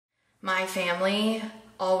my family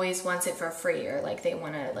always wants it for free, or like they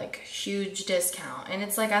want a like huge discount. And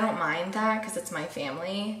it's like, I don't mind that because it's my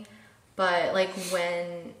family. But like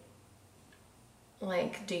when,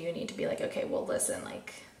 like, do you need to be like, okay, well listen,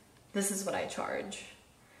 like this is what I charge.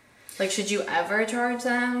 Like, should you ever charge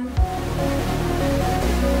them?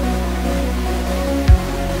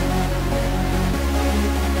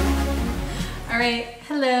 All right,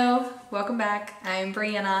 hello, welcome back. I'm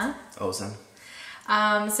Breanna Ozem.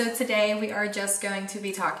 So today we are just going to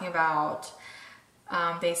be talking about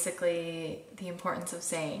basically the importance of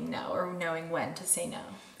saying no, or knowing when to say no.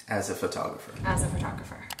 As a photographer. As a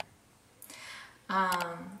photographer.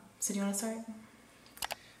 So do you want to start?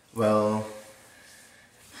 Well,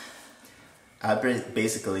 I'd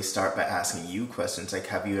basically start by asking you questions. Like,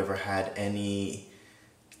 have you ever had any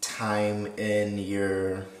time in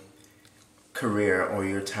your career or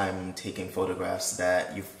your time taking photographs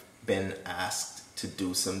that you've been asked to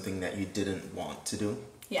do something that you didn't want to do?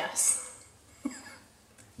 Yes.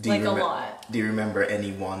 Like a lot. Do you remember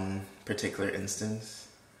any one particular instance?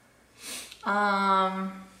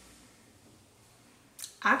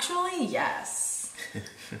 Actually, yes.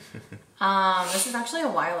 This is actually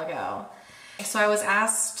a while ago. So I was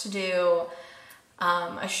asked to do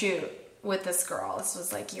a shoot with this girl. This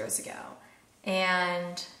was like years ago.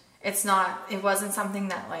 And it wasn't something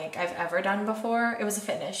that like I've ever done before. It was a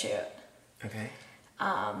fitness shoot. Okay.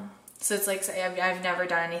 So it's like, I've never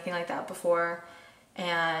done anything like that before.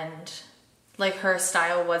 And like her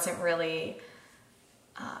style wasn't really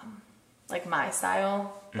like my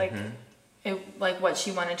style. Like like what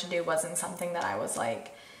she wanted to do wasn't something that I was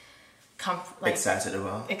like excited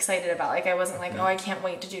about. Like I wasn't like, oh, I can't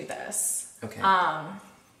wait to do this. Okay.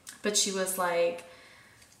 But she was like,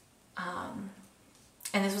 and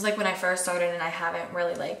this was like when I first started and I haven't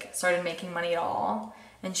really like started making money at all.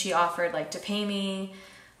 And she offered like to pay me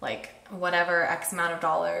like whatever X amount of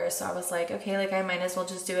dollars. So I was like, okay, like I might as well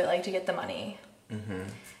just do it like to get the money. And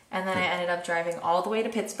then I ended up driving all the way to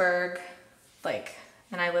Pittsburgh, like,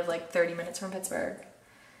 and I live like 30 minutes from Pittsburgh.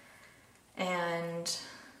 And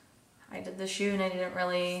I did the shoot and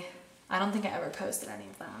I don't think I ever posted any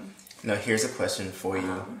of them. Now here's a question for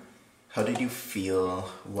you. How did you feel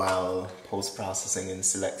while post-processing and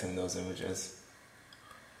selecting those images?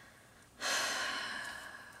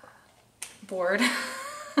 Bored.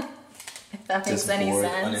 If that makes any bored,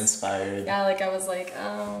 sense. Uninspired. Yeah, like I was like,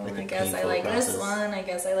 oh, like I guess I like this one. I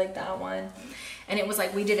guess I like that one. And it was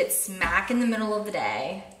like, we did it smack in the middle of the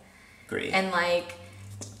day. Great. And like,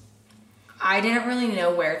 I didn't really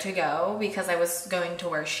know where to go because I was going to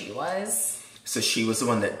where she was. So she was the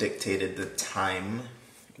one that dictated the time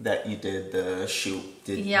that you did the shoot.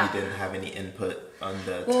 You didn't have any input on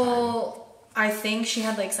the time? Well, I think she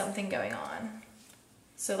had like something going on.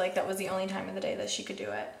 So like that was the only time of the day that she could do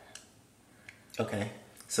it. Okay.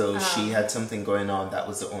 So she had something going on, that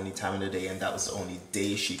was the only time of the day, and that was the only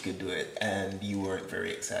day she could do it, and you weren't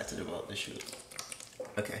very excited about the shoot.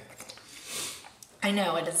 Okay. I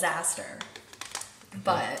know, a disaster.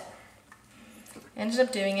 But I ended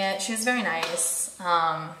up doing it. She was very nice.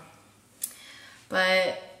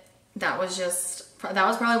 But that was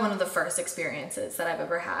probably one of the first experiences that I've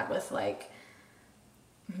ever had with like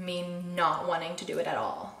me not wanting to do it at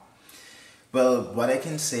all. Well, what I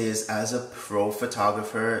can say is, as a pro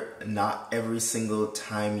photographer, not every single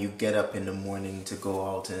time you get up in the morning to go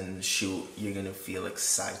out and shoot, you're gonna feel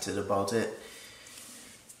excited about it.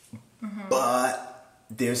 But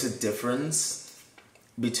there's a difference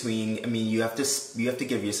between, I mean, you have to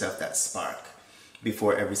give yourself that spark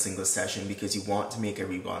before every single session, because you want to make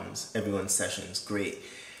everyone's sessions great.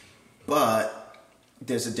 But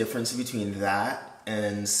there's a difference between that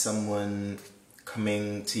and someone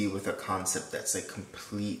coming to you with a concept that's like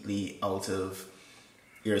completely out of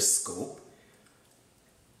your scope.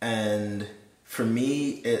 And for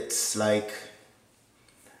me, it's like,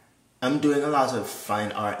 I'm doing a lot of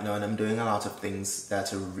fine art now, and I'm doing a lot of things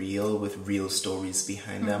that are real, with real stories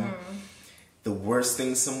behind them. The worst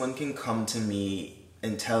thing someone can come to me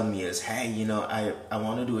and tell me is, hey, you know, I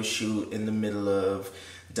want to do a shoot in the middle of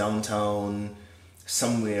downtown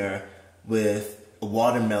somewhere with a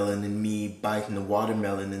watermelon and me biting a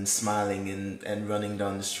watermelon and smiling and running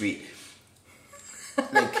down the street.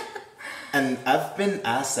 Like, and I've been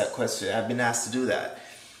asked that question. I've been asked to do that.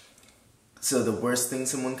 So the worst thing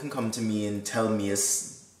someone can come to me and tell me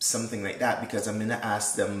is something like that, because I'm going to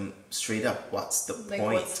ask them straight up, what's the point?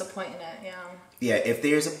 What's the point in it? Yeah. Yeah, if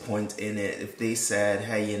there's a point in it, if they said,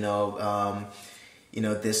 hey, you know,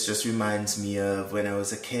 this just reminds me of when I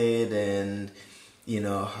was a kid, and, you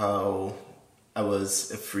know, how I was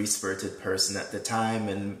a free-spirited person at the time,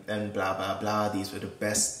 and blah, blah, blah. These were the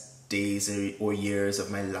best days or years of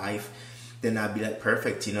my life, then I'd be like,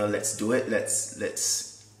 perfect, you know, let's do it.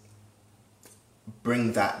 Let's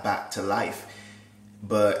bring that back to life.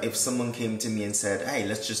 But if someone came to me and said, hey,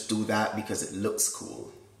 let's just do that because it looks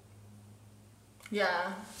cool.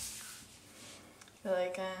 Yeah. You're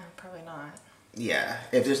like, probably not. Yeah,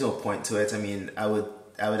 if there's no point to it, I mean, I would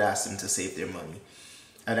ask them to save their money.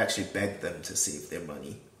 I'd actually beg them to save their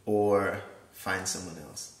money or find someone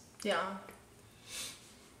else. Yeah.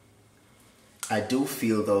 I do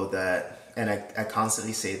feel though that, and I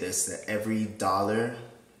constantly say this, that every dollar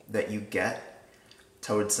that you get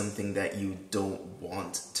towards something that you don't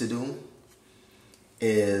want to do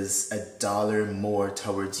is $1 more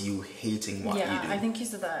towards you hating what you do. Yeah, I think you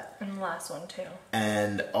said that in the last one too.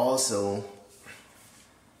 And also,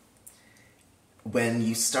 when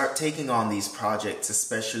you start taking on these projects,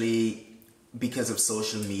 especially because of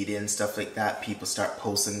social media and stuff like that, people start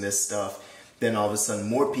posting this stuff. Then all of a sudden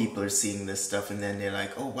more people are seeing this stuff, and then they're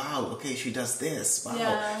like, oh wow, okay, she does this, wow.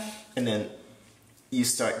 Yeah. And then you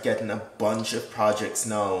start getting a bunch of projects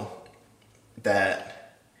now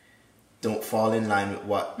that don't fall in line with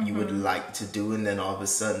what you would like to do, and then all of a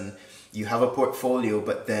sudden you have a portfolio,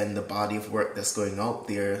 but then the body of work that's going out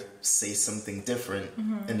there says something different,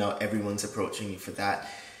 and now everyone's approaching you for that.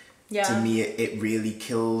 Yeah. To me, it really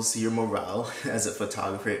kills your morale as a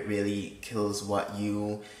photographer. It really kills what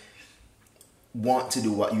you want to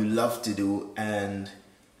do, what you love to do, and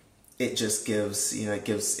it just gives, you know, it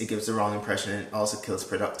gives the wrong impression, and it also kills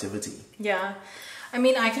productivity. Yeah. I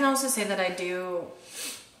mean, I can also say that I do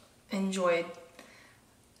enjoy,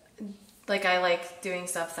 like, I like doing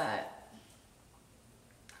stuff that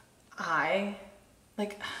I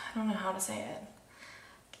don't know how to say it.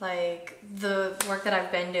 Like, the work that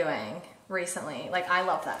I've been doing recently, like, I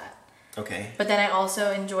love that. Okay. But then I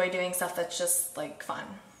also enjoy doing stuff that's just, like, fun.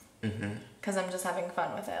 Because I'm just having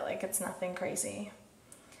fun with it. Like, it's nothing crazy.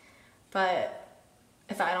 But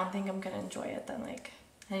if I don't think I'm going to enjoy it, then, like,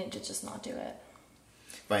 I need to just not do it.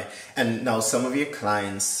 Right. And now some of your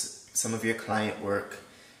client work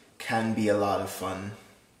can be a lot of fun.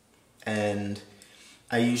 And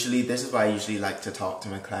this is why I usually like to talk to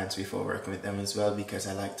my clients before working with them as well, because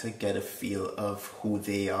I like to get a feel of who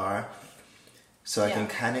they are. So I can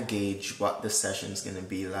kind of gauge what the session's going to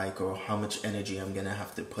be like, or how much energy I'm going to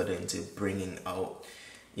have to put into bringing out,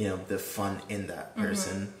 you know, the fun in that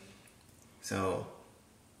person. So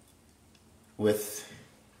with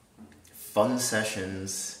fun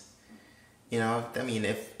sessions, you know, I mean,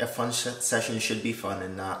 if a fun session should be fun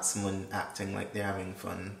and not someone acting like they're having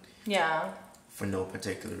fun. Yeah. For no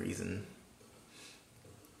particular reason.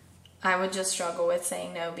 I would just struggle with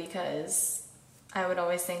saying no, because I would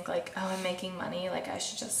always think, like, oh, I'm making money, like, I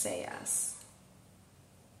should just say yes.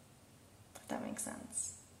 If that makes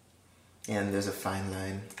sense. And there's a fine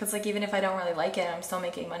line. Because, like, even if I don't really like it, I'm still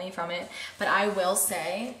making money from it. But I will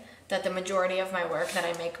say that the majority of my work that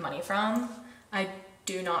I make money from, I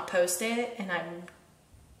do not post it, and I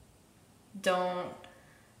don't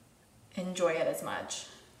enjoy it as much.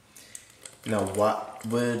 Now, what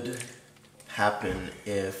would happen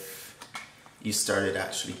if you started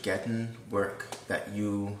actually getting work that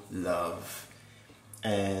you love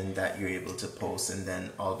and that you're able to post, and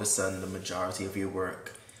then all of a sudden the majority of your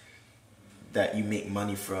work that you make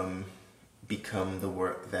money from become the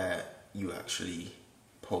work that you actually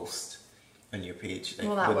post on your page? Like,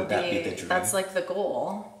 well, that would be the dream? That's like the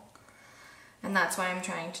goal. And that's why I'm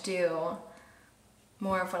trying to do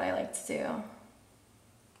more of what I like to do.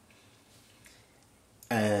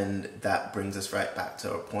 And that brings us right back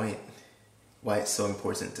to our point, why it's so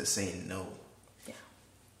important to say no. Yeah.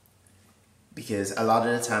 Because a lot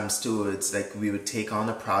of the times too, it's like we would take on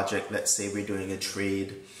a project, let's say we're doing a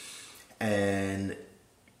trade, and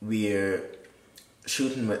we're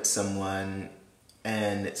shooting with someone,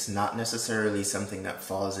 and it's not necessarily something that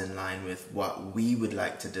falls in line with what we would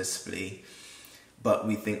like to display. But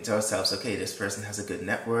we think to ourselves, okay, this person has a good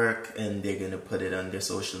network, and they're going to put it on their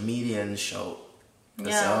social media and show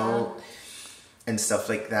us out and stuff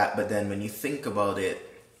like that. But then when you think about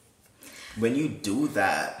it, when you do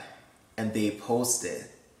that and they post it,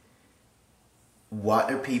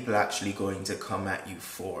 what are people actually going to come at you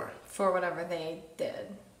for? For whatever they did.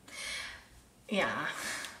 Yeah.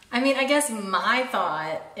 I mean, I guess my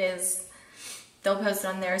thought is they'll post it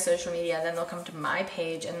on their social media, then they'll come to my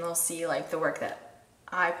page and they'll see, like, the work that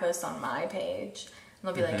I post on my page. And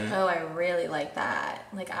they'll be like, oh, I really like that.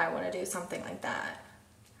 Like, I want to do something like that.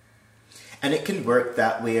 And it can work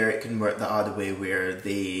that way, or it can work the other way, where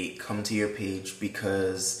they come to your page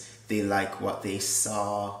because they like what they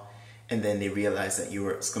saw, and then they realize that your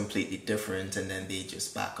work's completely different, and then they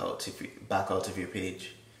just back out of your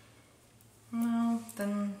page. No,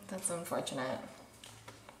 then that's unfortunate.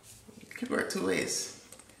 It could work two ways.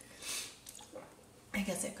 I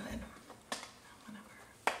guess it could.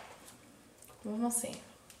 Whatever. Well, we'll see.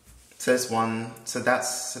 So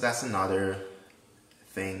that's another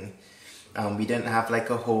thing. We didn't have like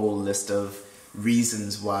a whole list of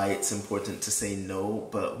reasons why it's important to say no,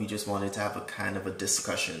 but we just wanted to have a kind of a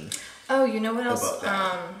discussion. Oh, you know what else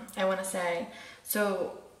I want to say?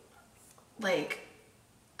 So, like,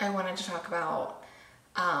 I wanted to talk about,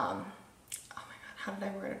 oh my God, how did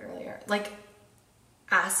I word it earlier? Like,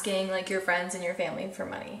 asking, like, your friends and your family for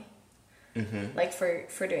money. Mm-hmm. Like,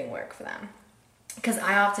 for doing work for them. Because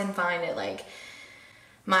I often find it, like,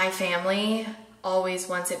 my family always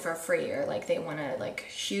wants it for free, or like they want a like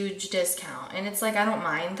huge discount, and it's like I don't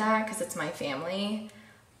mind that because it's my family,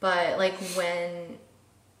 but like when,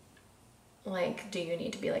 like, do you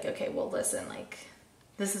need to be like, okay, well listen, like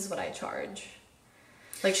this is what I charge,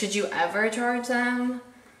 like should you ever charge them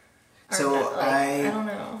or so not? Like, I don't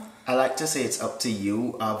know. I like to say it's up to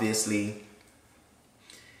you. Obviously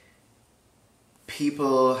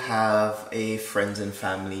people have a friends and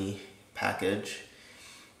family package.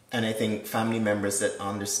 And I think family members that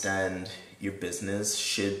understand your business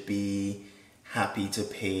should be happy to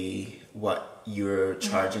pay what you're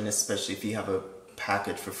charging, especially if you have a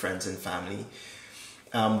package for friends and family.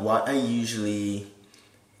 What I usually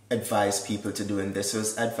advise people to do, and this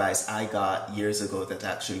was advice I got years ago that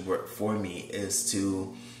actually worked for me, is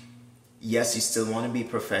to, yes, you still want to be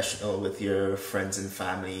professional with your friends and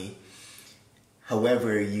family.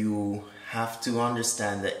 However, you have to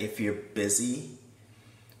understand that if you're busy,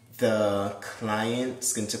 the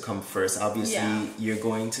client's going to come first. Obviously, you're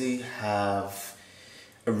going to have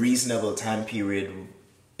a reasonable time period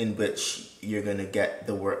in which you're going to get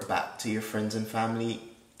the work back to your friends and family.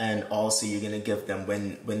 And also you're going to give them,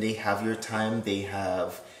 when they have your time, they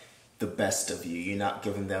have the best of you. You're not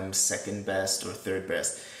giving them second best or third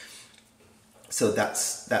best. So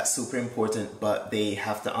that's super important. But they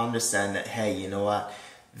have to understand that, hey, you know what?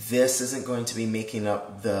 This isn't going to be making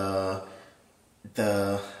up the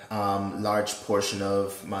large portion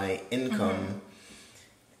of my income,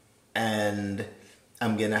 and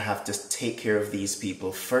I'm gonna have to take care of these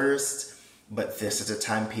people first, but this is a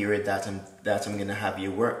time period that I'm gonna have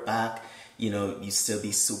your work back. You know, you still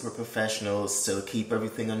be super professional, still keep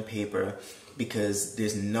everything on paper, because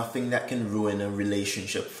there's nothing that can ruin a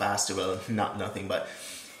relationship faster. Well, not nothing, but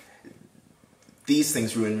these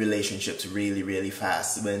things ruin relationships really, really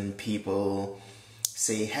fast. When people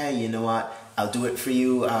say, hey, you know what, I'll do it for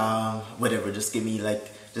you, whatever, just give me like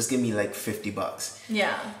 $50.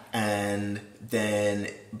 Yeah. And then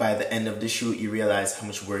by the end of the shoot, you realize how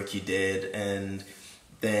much work you did, and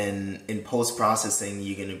then in post-processing,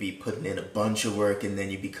 you're going to be putting in a bunch of work, and then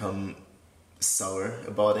you become sour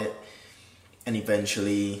about it. And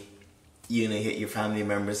eventually, you're going to hit your family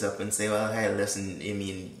members up and say, well, hey, listen, I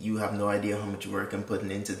mean, you have no idea how much work I'm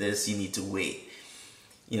putting into this. You need to wait.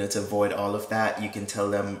 You know, to avoid all of that, you can tell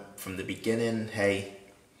them from the beginning, hey,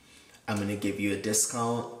 I'm going to give you a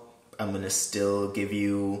discount. I'm going to still give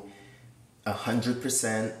you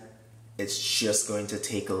 100%. It's just going to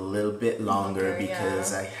take a little bit longer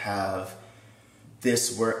because I have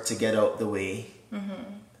this work to get out the way.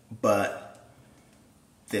 But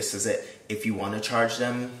this is it. If you want to charge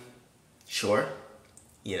them, sure.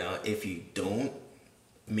 You know, if you don't,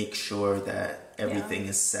 make sure that everything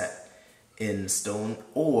is set in stone,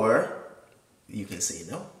 or you can say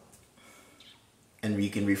no and you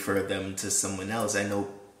can refer them to someone else. I know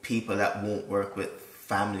people that won't work with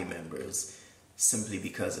family members simply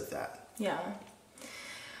because of that. Yeah.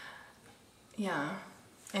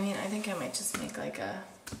 I mean, I think I might just make like a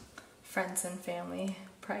friends and family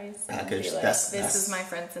price package. Like, this is my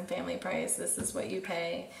friends and family price. This is what you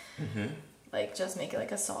pay. Like, just make it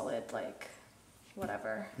like a solid, like,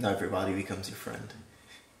 whatever. Not everybody becomes your friend.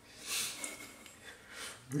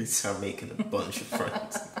 We start making a bunch of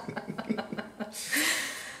friends.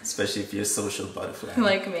 Especially if you're a social butterfly.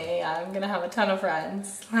 Like me, I'm gonna have a ton of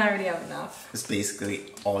friends. I already have enough. It's basically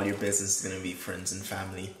all your business is gonna be friends and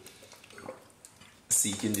family. So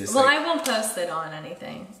you can just I won't post it on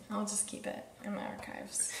anything. I'll just keep it in my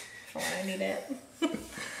archives for when I need it.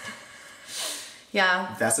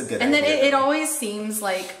 Yeah. That's a good idea. And then it always seems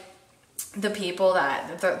like the people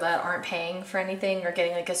that aren't paying for anything or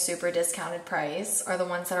getting like a super discounted price are the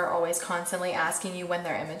ones that are always constantly asking you when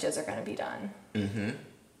their images are going to be done.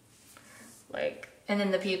 Like, and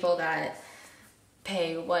then the people that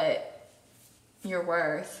pay what you're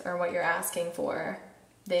worth or what you're asking for,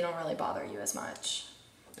 they don't really bother you as much.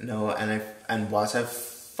 No, and what I've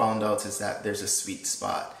found out is that there's a sweet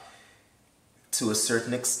spot to a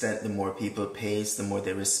certain extent, the more people pays, the more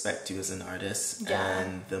they respect you as an artist,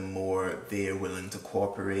 and the more they're willing to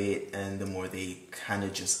cooperate, and the more they kind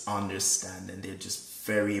of just understand, and they're just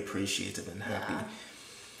very appreciative and happy.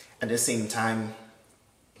 At the same time,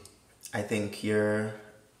 I think your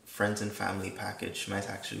friends and family package might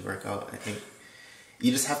actually work out. I think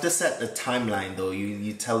you just have to set the timeline, though.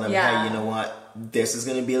 You tell them, hey, you know what, this is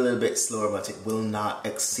going to be a little bit slower, but it will not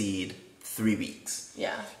exceed 3 weeks.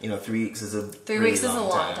 Yeah. 3 weeks is a 3 weeks is a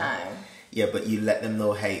long time. Yeah, but you let them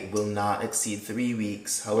know, hey, it will not exceed 3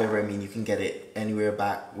 weeks. However, I mean, you can get it anywhere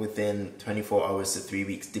back within 24 hours to 3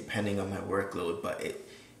 weeks, depending on my workload, but it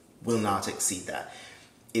will not exceed that.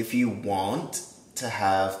 If you want to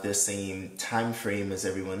have the same time frame as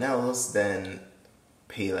everyone else, then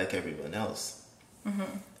pay like everyone else.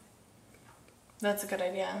 That's a good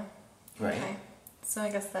idea. Right. Okay. So I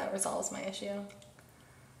guess that resolves my issue.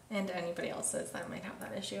 And anybody else's that might have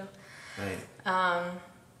that issue. Right.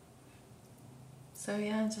 So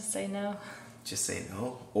yeah, just say no. Just say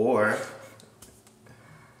no. Or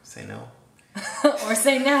say no. Or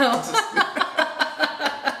say no.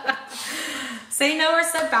 Say no or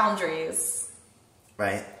set boundaries.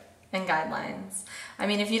 Right. And guidelines. I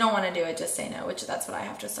mean, if you don't want to do it, just say no, which that's what I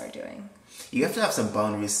have to start doing. You have to have some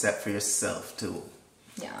boundaries set for yourself too.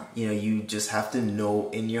 Yeah. You just have to know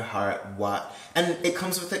in your heart what, and it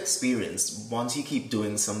comes with experience. Once you keep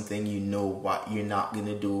doing something, you know what you're not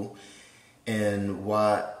gonna do, and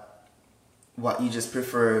what you just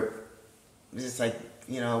prefer. It's like,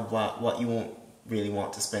 what you won't really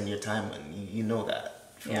want to spend your time on. You know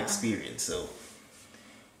that from experience. So,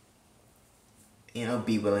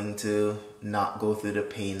 be willing to not go through the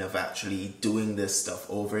pain of actually doing this stuff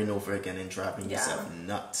over and over again and driving yourself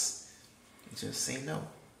nuts. Just say no.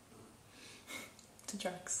 To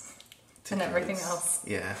drugs. And everything else.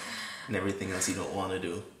 Yeah. And everything else you don't want to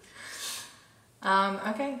do.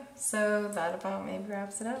 Okay. So that about maybe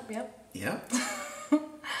wraps it up. Yep. Yep.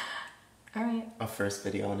 All right. Our first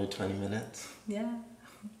video under 20 minutes. Yeah.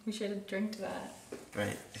 We should drink to that.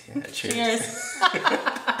 Right. Yeah. Cheers.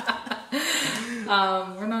 Cheers.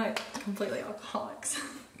 We're not completely alcoholics.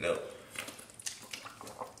 No.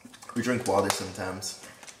 We drink water sometimes.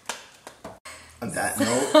 On that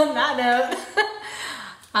note. On that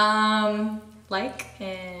note. Like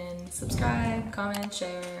and subscribe, comment,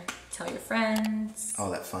 share, tell your friends. All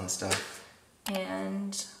that fun stuff.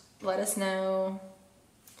 And let us know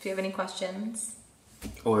if you have any questions.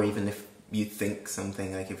 Or even if you think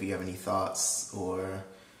something, like if you have any thoughts or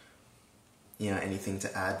anything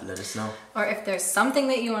to add, let us know. Or if there's something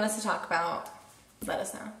that you want us to talk about, let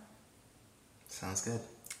us know. Sounds good.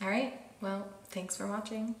 All right. Well, thanks for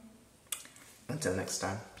watching. Until next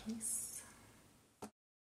time. Peace.